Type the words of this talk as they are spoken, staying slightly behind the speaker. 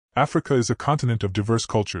Africa is a continent of diverse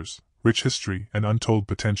cultures, rich history, and untold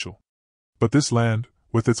potential. But this land,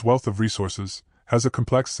 with its wealth of resources, has a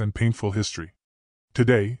complex and painful history.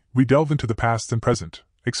 Today, we delve into the past and present,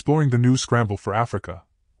 exploring the new scramble for Africa.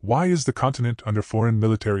 Why is the continent under foreign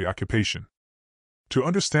military occupation? To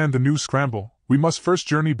understand the new scramble, we must first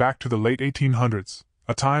journey back to the late 1800s,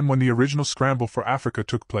 a time when the original scramble for Africa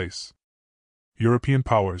took place. European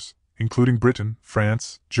powers, including Britain,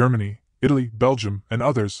 France, Germany, Italy, Belgium, and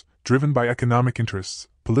others, driven by economic interests,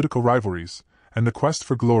 political rivalries, and the quest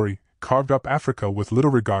for glory, carved up Africa with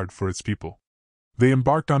little regard for its people. They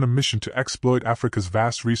embarked on a mission to exploit Africa's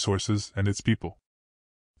vast resources and its people.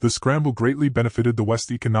 The scramble greatly benefited the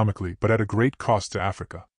West economically, but at a great cost to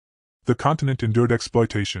Africa. The continent endured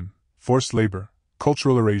exploitation, forced labor,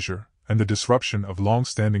 cultural erasure, and the disruption of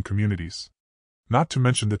long-standing communities. Not to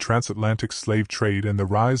mention the transatlantic slave trade and the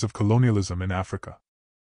rise of colonialism in Africa.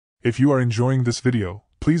 If you are enjoying this video,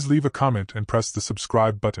 please leave a comment and press the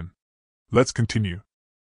subscribe button. Let's continue.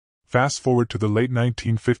 Fast forward to the late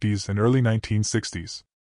 1950s and early 1960s.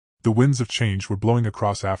 The winds of change were blowing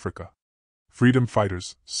across Africa. Freedom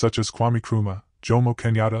fighters, such as Kwame Nkrumah, Jomo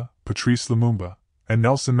Kenyatta, Patrice Lumumba, and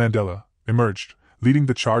Nelson Mandela, emerged, leading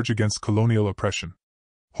the charge against colonial oppression,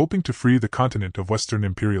 hoping to free the continent of Western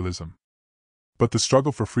imperialism. But the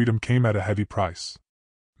struggle for freedom came at a heavy price.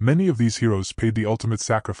 Many of these heroes paid the ultimate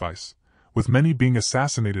sacrifice, with many being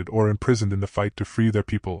assassinated or imprisoned in the fight to free their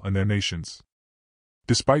people and their nations.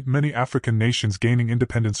 Despite many African nations gaining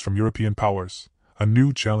independence from European powers, a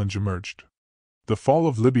new challenge emerged. The fall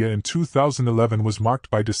of Libya in 2011 was marked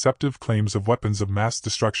by deceptive claims of weapons of mass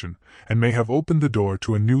destruction, and may have opened the door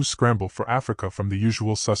to a new scramble for Africa from the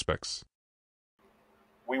usual suspects.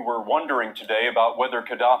 We were wondering today about whether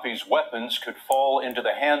Gaddafi's weapons could fall into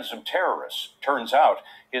the hands of terrorists. Turns out,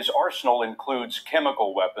 his arsenal includes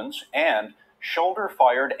chemical weapons and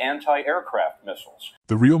shoulder-fired anti-aircraft missiles.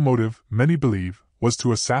 The real motive, many believe, was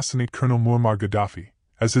to assassinate Colonel Muammar Gaddafi,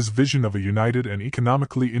 as his vision of a united and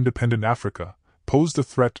economically independent Africa posed a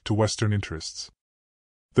threat to Western interests.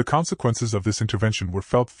 The consequences of this intervention were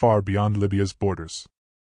felt far beyond Libya's borders.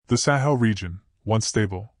 The Sahel region, once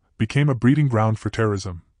stable, became a breeding ground for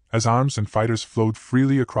terrorism, as arms and fighters flowed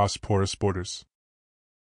freely across porous borders.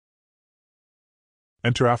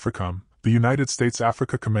 Enter AFRICOM, the United States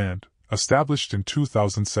Africa Command, established in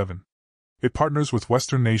 2007. It partners with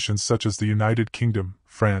Western nations such as the United Kingdom,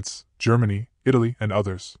 France, Germany, Italy, and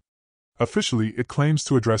others. Officially, it claims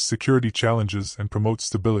to address security challenges and promote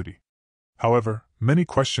stability. However, many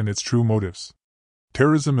question its true motives.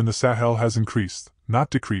 Terrorism in the Sahel has increased,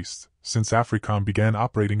 not decreased, since AFRICOM began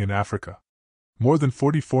operating in Africa. More than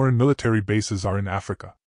 40 foreign military bases are in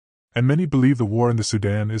Africa. And many believe the war in the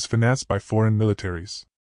Sudan is financed by foreign militaries.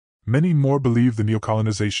 Many more believe the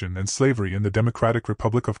neocolonization and slavery in the Democratic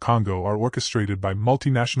Republic of Congo are orchestrated by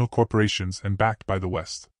multinational corporations and backed by the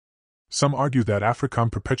West. Some argue that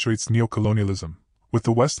AFRICOM perpetuates neocolonialism, with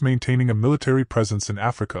the West maintaining a military presence in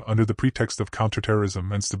Africa under the pretext of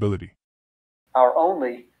counterterrorism and stability. Our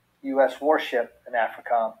only U.S. warship in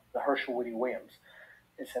AFRICOM, the Herschel Woody Williams,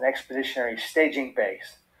 it's an expeditionary staging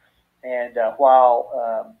base. And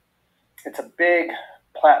while it's a big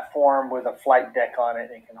platform with a flight deck on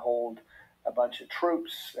it and can hold a bunch of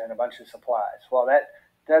troops and a bunch of supplies, while that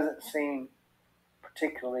doesn't seem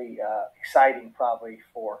particularly exciting probably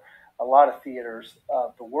for a lot of theaters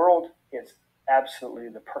of the world, it's absolutely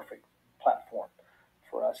the perfect platform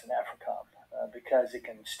for us in AFRICOM because it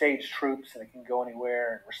can stage troops and it can go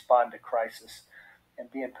anywhere and respond to crisis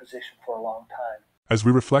and be in position for a long time. As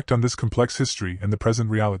we reflect on this complex history and the present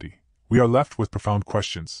reality, we are left with profound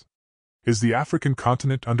questions. Is the African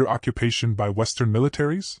continent under occupation by Western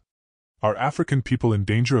militaries? Are African people in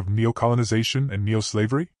danger of neocolonization and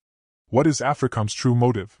neoslavery? What is AFRICOM's true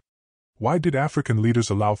motive? Why did African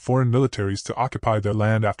leaders allow foreign militaries to occupy their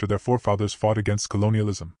land after their forefathers fought against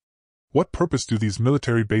colonialism? What purpose do these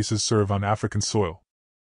military bases serve on African soil?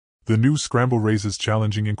 The new scramble raises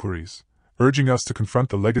challenging inquiries, urging us to confront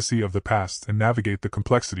the legacy of the past and navigate the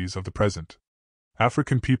complexities of the present.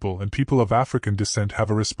 African people and people of African descent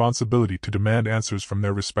have a responsibility to demand answers from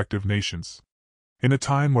their respective nations. In a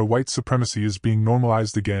time where white supremacy is being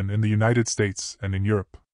normalized again in the United States and in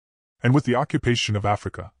Europe, and with the occupation of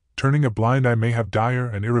Africa, turning a blind eye may have dire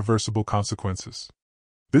and irreversible consequences.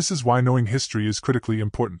 This is why knowing history is critically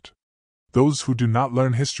important. Those who do not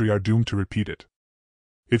learn history are doomed to repeat it.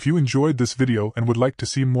 If you enjoyed this video and would like to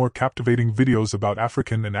see more captivating videos about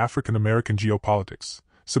African and African American geopolitics,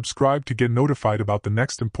 subscribe to get notified about the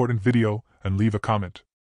next important video and leave a comment.